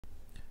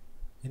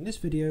In this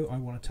video I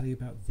want to tell you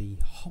about the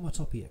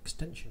homotopy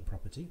extension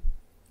property,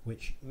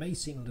 which may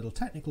seem a little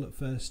technical at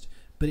first,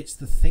 but it's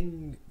the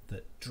thing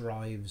that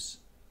drives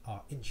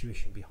our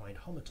intuition behind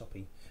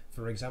homotopy.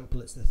 For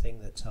example, it's the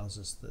thing that tells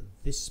us that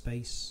this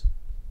space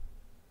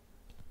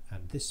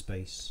and this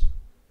space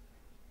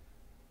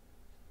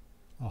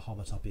are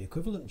homotopy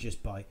equivalent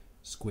just by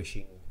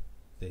squishing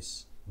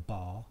this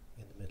bar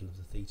in the middle of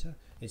the theta.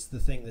 It's the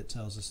thing that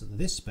tells us that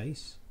this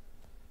space,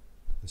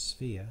 the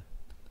sphere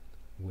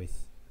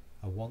with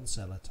a one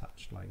cell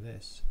attached like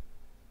this,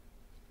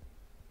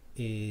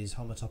 is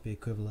homotopy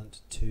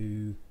equivalent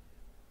to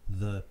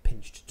the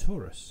pinched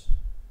torus.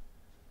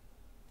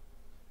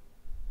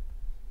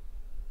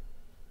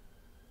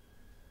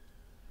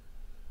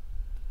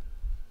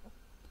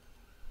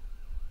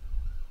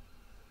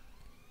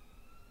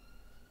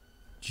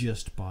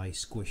 Just by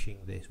squishing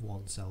this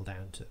one cell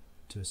down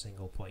to a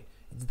single point.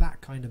 It's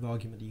that kind of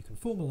argument that you can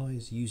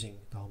formalize using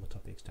the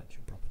homotopy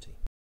extension property.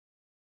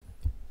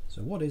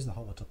 So what is the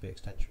homotopy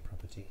extension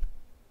property?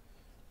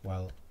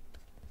 Well,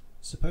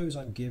 suppose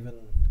I'm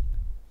given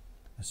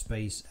a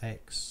space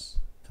X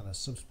and a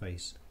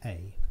subspace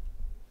A.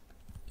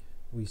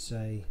 We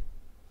say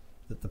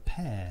that the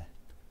pair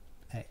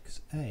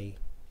XA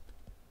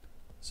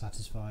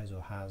satisfies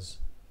or has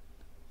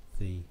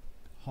the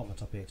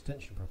homotopy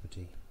extension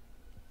property,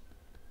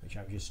 which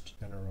I'm just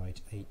going to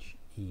write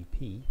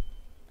HEP,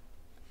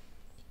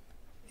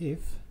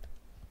 if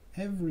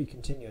every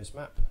continuous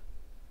map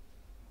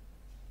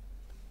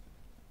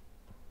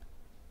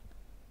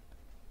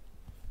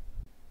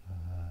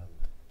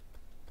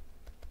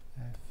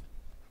f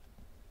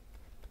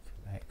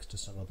from X to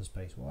some other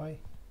space Y,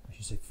 I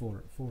should say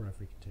for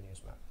every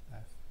continuous map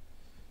f,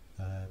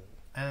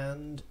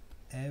 and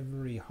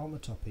every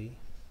homotopy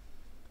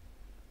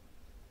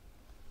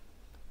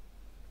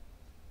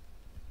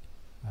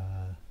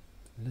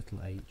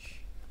little h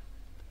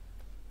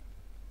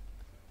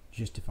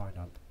just defined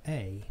on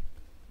A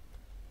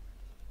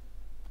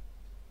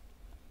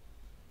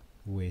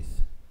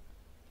with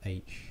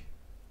h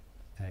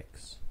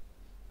x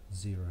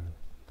 0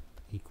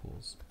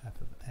 equals f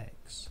of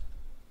x,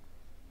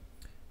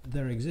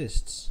 there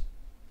exists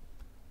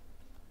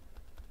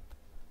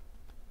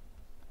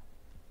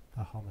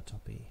a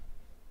homotopy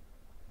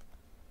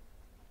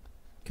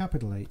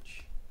capital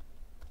H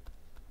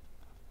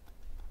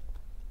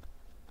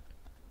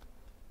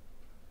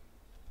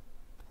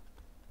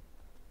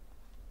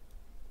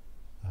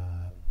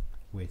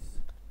with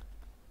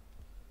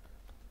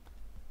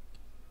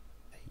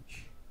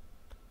h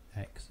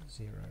x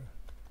 0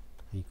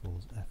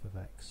 equals f of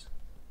x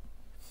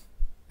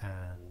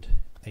and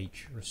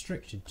h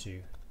restricted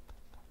to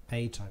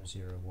a times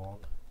 0, 1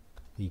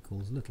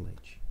 equals little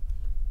h.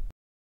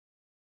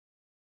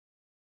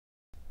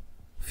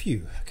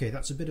 Phew, okay,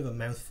 that's a bit of a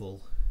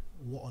mouthful.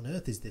 What on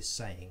earth is this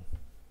saying?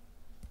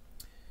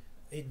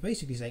 It's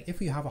basically saying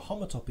if you have a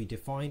homotopy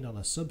defined on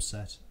a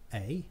subset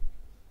A,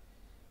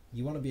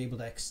 you want to be able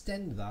to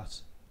extend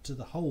that to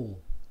the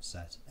whole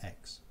set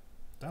X.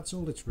 That's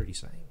all it's really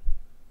saying.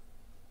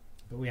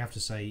 But we have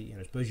to say,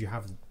 suppose you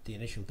have the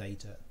initial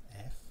data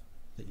F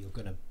that you're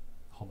going to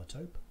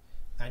homotope,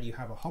 and you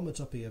have a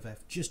homotopy of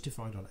F just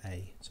defined on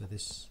A. So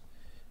this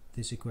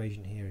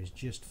equation here is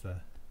just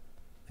for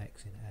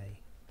X in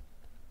A.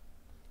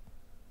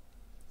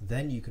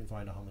 Then you can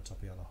find a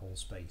homotopy on the whole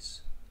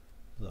space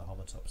that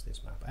homotops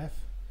this map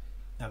F,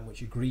 and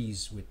which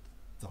agrees with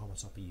the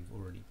homotopy you've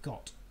already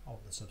got on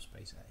the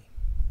subspace A.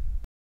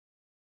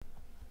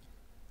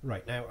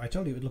 Right, now I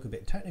told you it would look a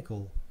bit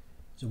technical,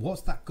 so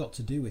what's that got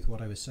to do with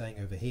what I was saying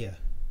over here?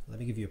 Let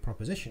me give you a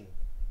proposition.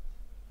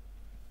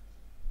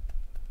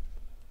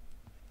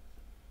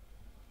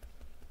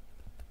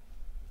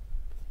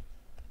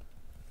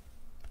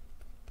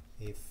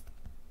 If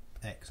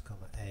X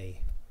comma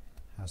A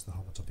has the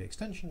homotopy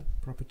extension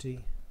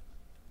property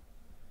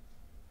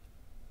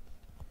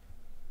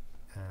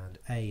and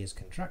A is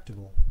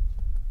contractible,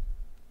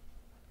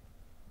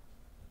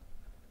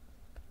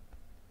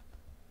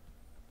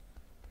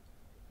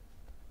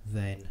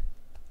 then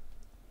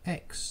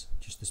X,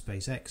 just the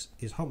space X,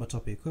 is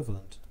homotopy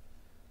equivalent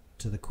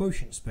to the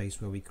quotient space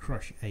where we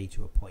crush A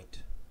to a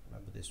point.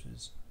 Remember, this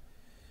was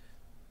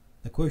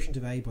the quotient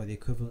of A by the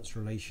equivalence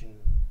relation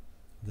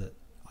that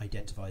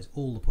identifies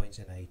all the points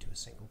in A to a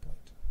single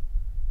point.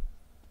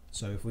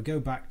 So if we go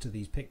back to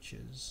these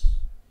pictures,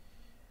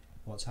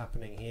 what's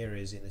happening here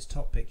is in this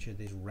top picture,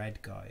 this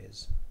red guy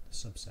is the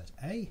subset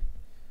A,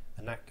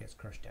 and that gets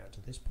crushed down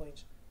to this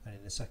point, and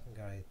in the second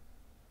guy,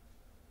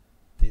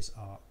 this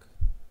arc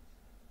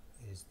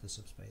is the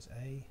subspace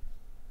A,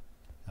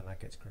 and that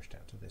gets crushed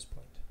down to this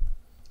point.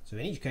 So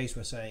in each case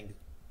we're saying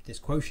this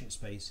quotient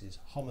space is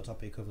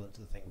homotopy equivalent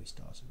to the thing we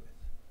started with.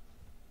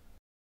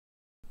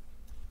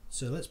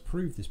 So let's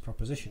prove this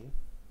proposition.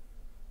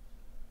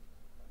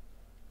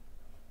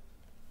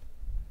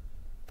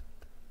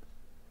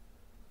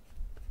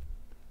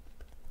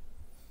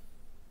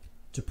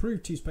 To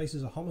prove two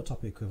spaces are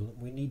homotopy equivalent,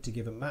 we need to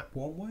give a map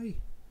one way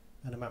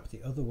and a map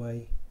the other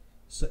way,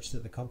 such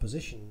that the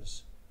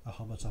compositions are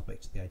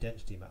homotopic to the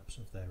identity maps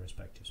of their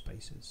respective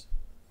spaces.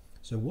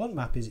 So one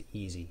map is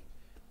easy.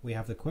 We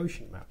have the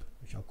quotient map,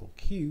 which I'll call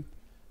Q,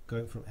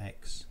 going from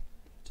X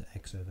to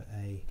X over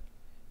A,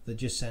 that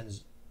just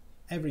sends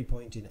every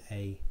point in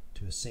A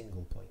to a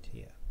single point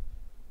here.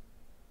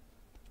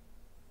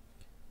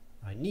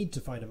 I need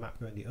to find a map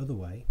going the other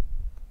way.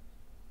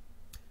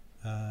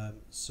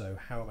 So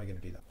how am I going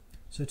to do that?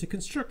 So to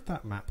construct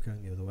that map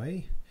going the other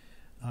way,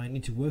 I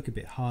need to work a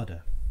bit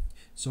harder.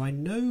 So I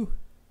know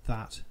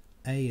that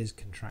A is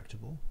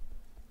contractible.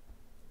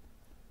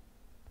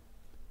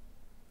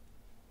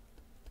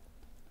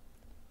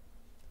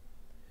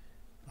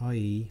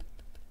 I.e.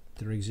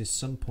 there exists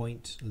some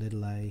point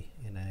little a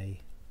in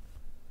A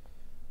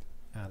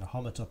and a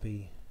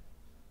homotopy,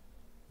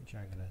 which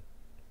I'm going to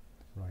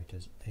write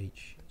as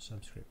H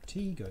subscript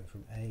T going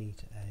from A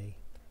to A,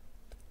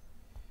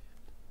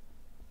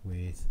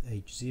 with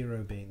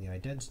H0 being the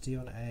identity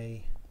on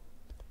A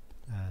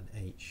and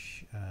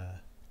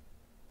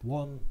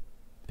H1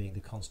 being the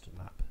constant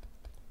map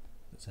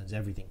that sends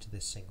everything to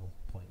this single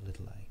point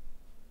little a.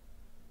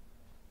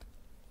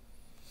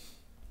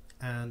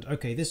 And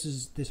okay, this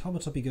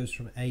homotopy goes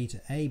from A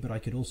to A, but I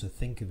could also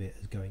think of it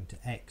as going to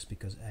X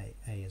because A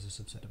is a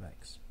subset of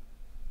X.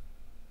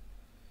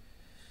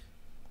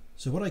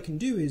 So what I can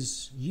do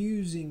is,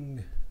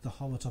 using the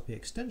homotopy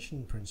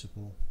extension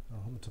principle, or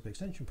homotopy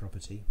extension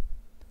property,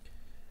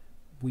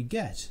 we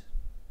get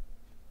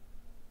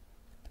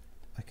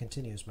a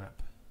continuous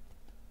map,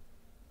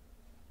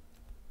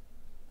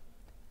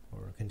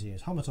 or a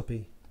continuous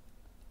homotopy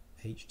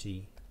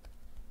HT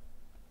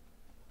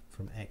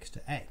from X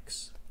to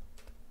X,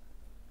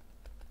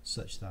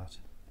 such that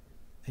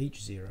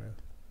H0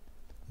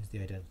 is the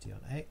identity on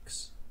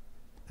X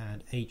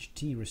and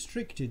HT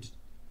restricted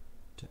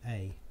to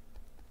A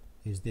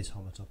is this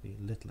homotopy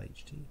little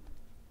ht.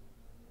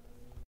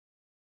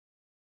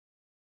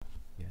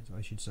 Yeah, so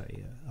I should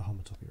say a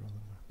homotopy rather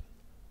than a map.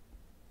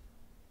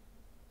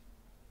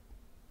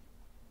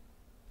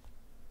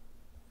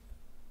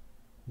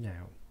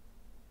 Now,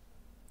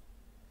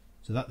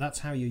 so that's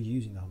how you're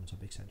using the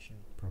homotopy extension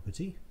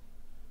property.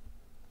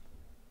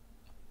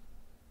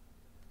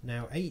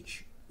 Now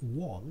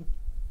H1,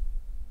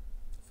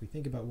 if we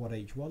think about what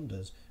H1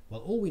 does,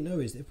 well, all we know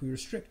is that if we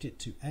restrict it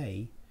to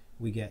A,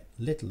 we get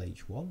little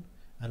h1,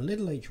 and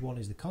little h1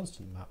 is the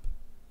constant map.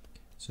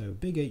 So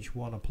big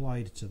H1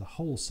 applied to the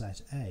whole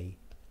set A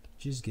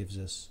just gives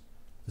us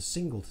the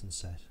singleton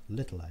set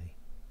little a.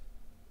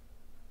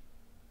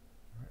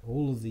 Right,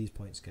 all of these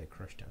points get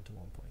crushed down to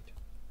one point.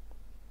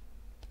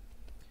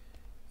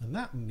 And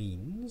that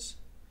means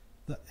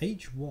that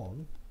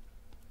H1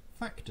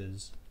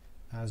 factors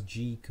as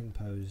G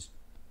composed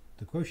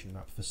the quotient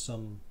map for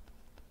some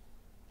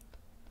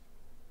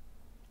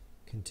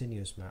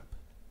continuous map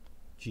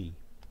G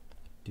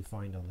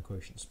defined on the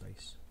quotient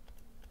space.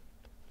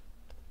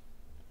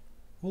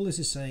 All this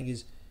is saying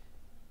is,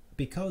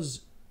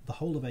 because the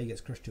whole of A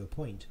gets crushed to a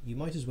point, you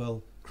might as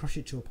well crush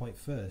it to a point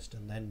first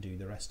and then do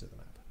the rest of the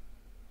map.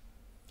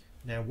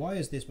 Now, why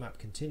is this map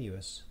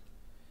continuous?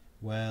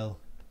 Well,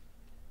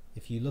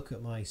 if you look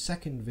at my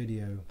second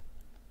video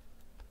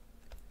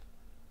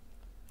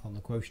on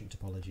the quotient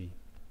topology,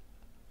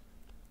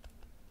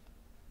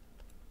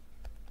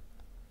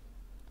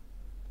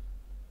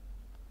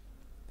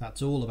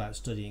 that's all about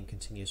studying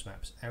continuous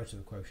maps out of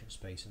a quotient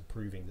space and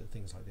proving that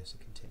things like this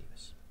are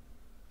continuous.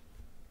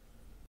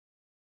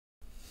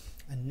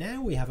 And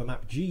now we have a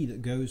map G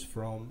that goes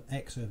from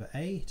X over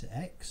A to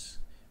X,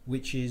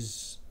 which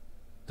is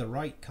the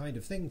right kind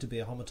of thing to be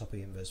a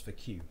homotopy inverse for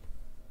Q.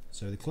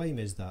 So the claim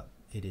is that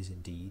it is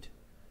indeed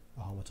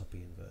a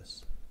homotopy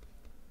inverse.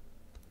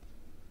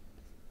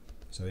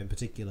 So in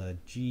particular,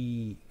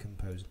 G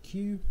composed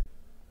Q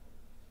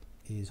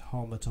is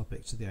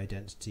homotopic to the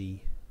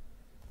identity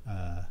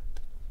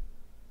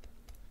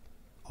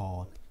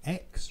on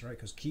X, right?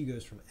 Because Q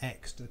goes from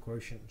X to the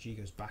quotient, G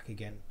goes back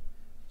again,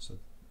 so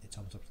it's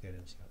homotopic to the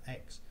identity on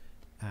X,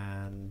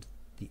 and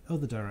the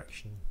other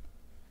direction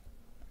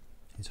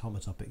is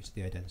homotopic to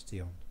the identity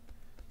on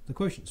the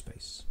quotient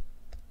space.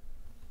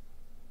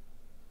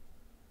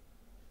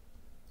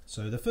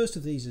 So the first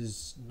of these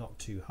is not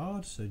too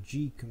hard, so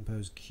G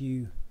composed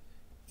Q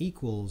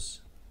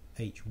equals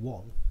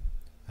H1,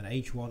 and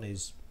H1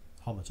 is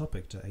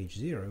homotopic to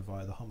H0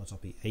 via the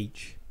homotopy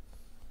H.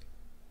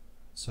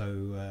 So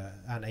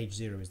and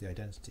H0 is the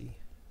identity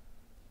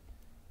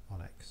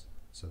on X.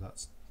 So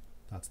that's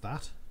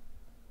that.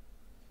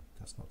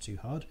 That's not too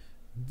hard.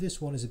 This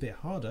one is a bit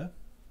harder.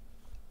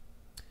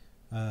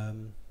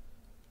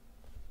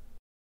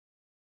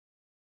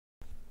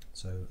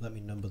 So let me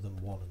number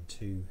them 1 and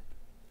 2.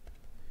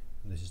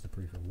 And this is the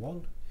proof of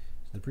 1. So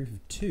the proof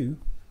of 2,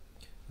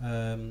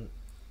 I'm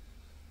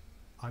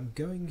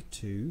going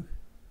to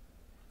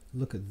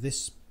look at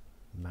this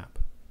map.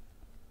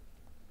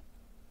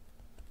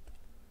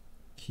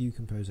 Q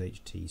compose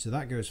HT. So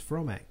that goes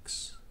from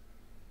X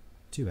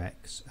to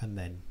X and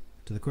then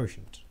to the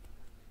quotient.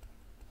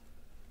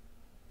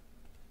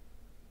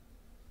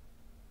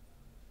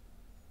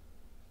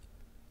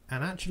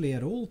 And actually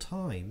at all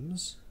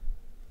times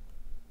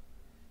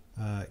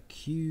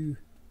Q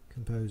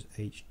compose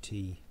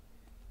HT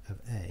of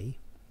A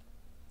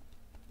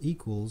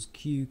equals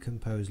Q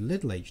compose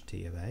little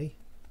ht of A,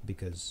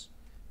 because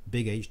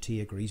big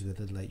HT agrees with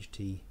little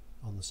ht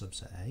on the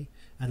subset A,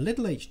 and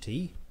little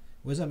ht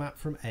was a map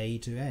from A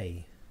to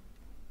A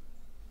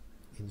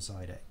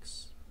inside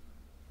X.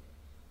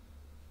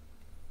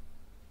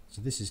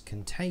 So this is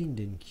contained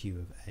in Q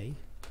of A,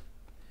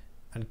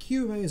 and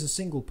Q of A is a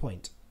single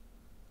point.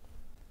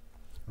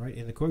 Right,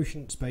 in the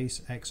quotient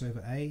space X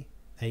over A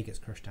gets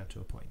crushed down to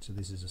a point, so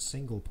this is a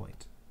single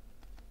point.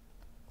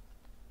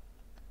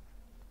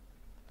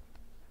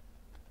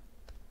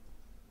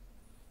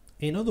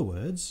 In other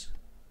words,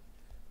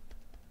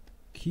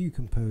 Q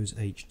compose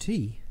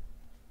HT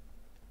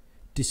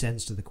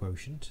descends to the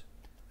quotient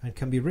and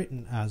can be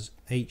written as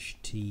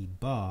HT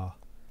bar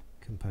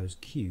compose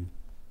Q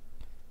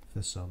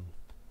for some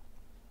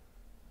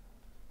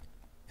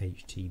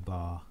HT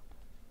bar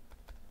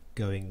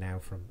going now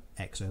from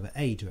X over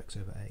A to X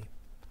over A.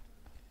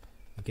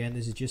 Again,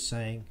 this is just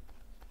saying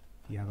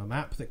if you have a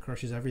map that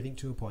crushes everything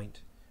to a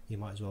point, you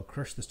might as well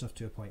crush the stuff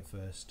to a point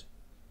first,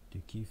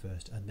 do Q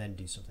first, and then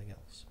do something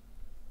else.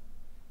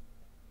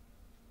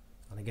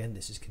 And again,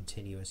 this is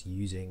continuous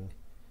using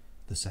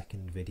the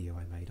second video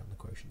I made on the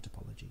quotient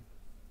topology.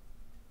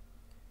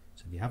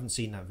 So if you haven't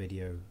seen that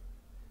video,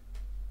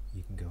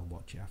 you can go and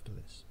watch it after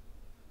this.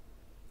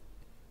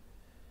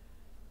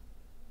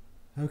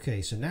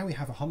 Okay, so now we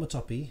have a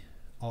homotopy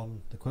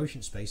on the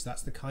quotient space.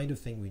 That's the kind of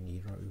thing we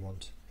need, right? We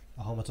want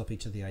a homotopy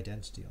to the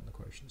identity on the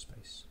quotient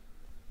space.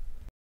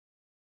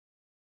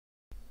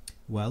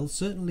 Well,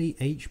 certainly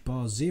H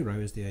bar 0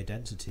 is the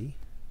identity.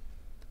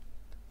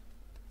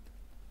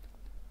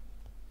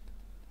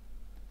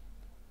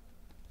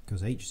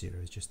 Because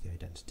H0 is just the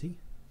identity.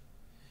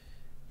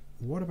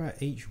 What about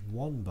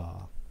H1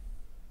 bar?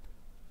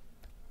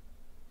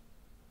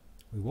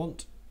 We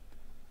want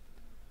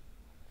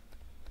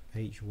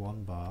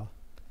H1 bar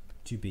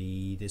to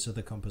be this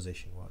other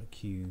composition, what,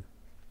 Q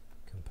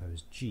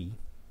compose G.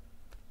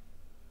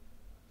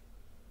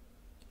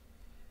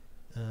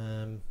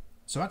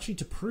 So actually,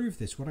 to prove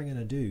this, what I'm going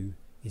to do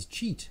is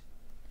cheat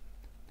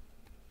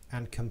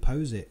and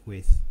compose it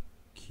with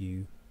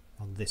Q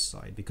on this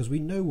side, because we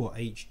know what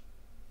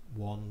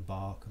H1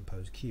 bar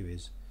compose Q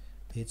is.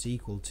 It's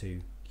equal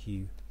to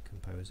Q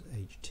compose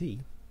HT,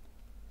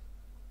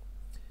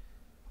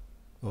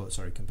 or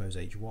sorry, compose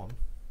H1.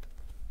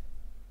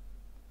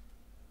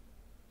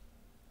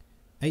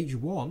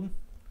 H1,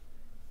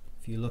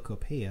 if you look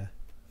up here,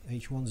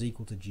 H1 is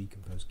equal to G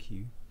compose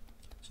Q.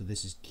 So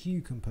this is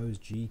Q compose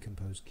G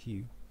compose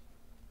Q.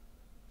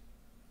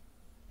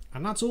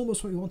 And that's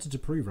almost what we wanted to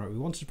prove, right? We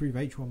wanted to prove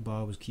H1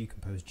 bar was Q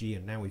compose G,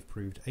 and now we've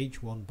proved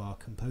H1 bar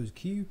compose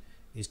Q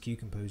is Q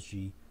compose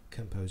G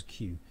compose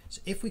Q.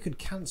 So if we could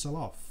cancel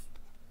off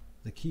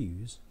the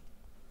Q's,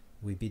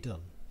 we'd be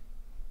done.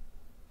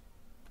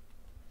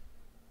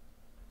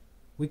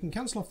 We can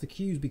cancel off the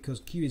Q's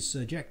because Q is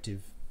surjective,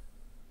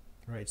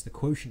 right? It's the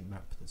quotient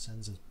map that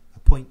sends a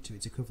point to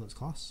its equivalence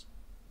class.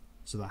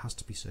 So that has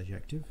to be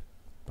surjective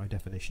by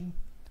definition.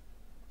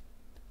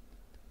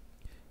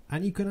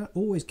 And you can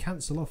always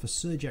cancel off a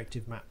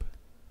surjective map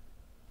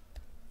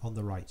on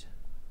the right.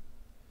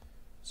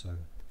 So it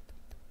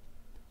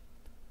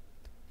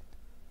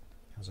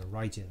has a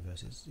right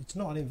inverse. It's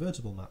not an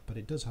invertible map, but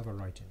it does have a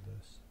right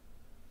inverse.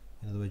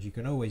 In other words, you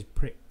can always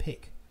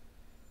pick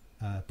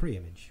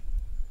pre-image.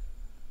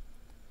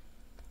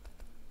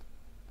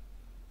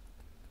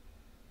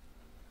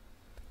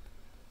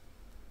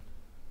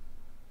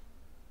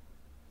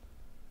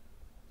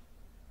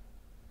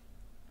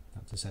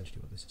 That's essentially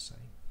what this is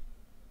saying.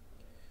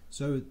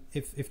 So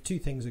if two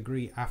things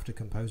agree after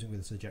composing with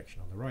a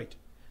surjection on the right,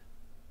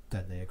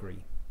 then they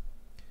agree.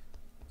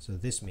 So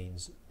this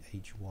means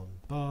H1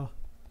 bar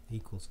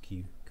equals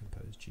Q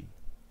compose G.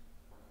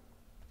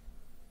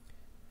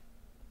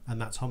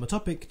 And that's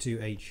homotopic to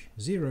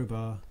H0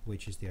 bar,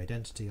 which is the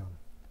identity on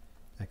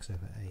X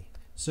over A.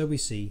 So we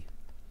see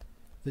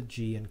that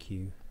G and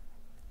Q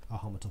are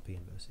homotopy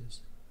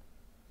inverses.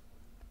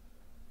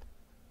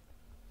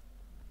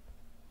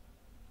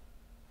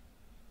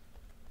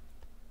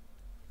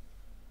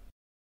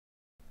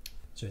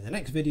 So in the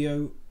next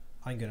video,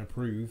 I'm going to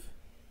prove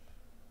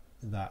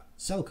that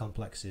cell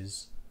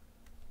complexes,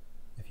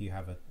 if you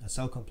have a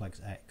cell complex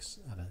X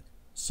and a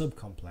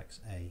subcomplex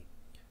A,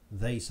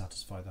 they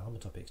satisfy the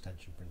homotopy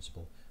extension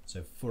principle.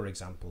 So for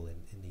example,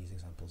 in these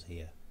examples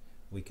here,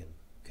 we can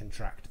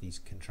contract these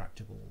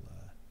contractible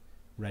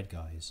red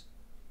guys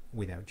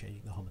without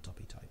changing the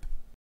homotopy type.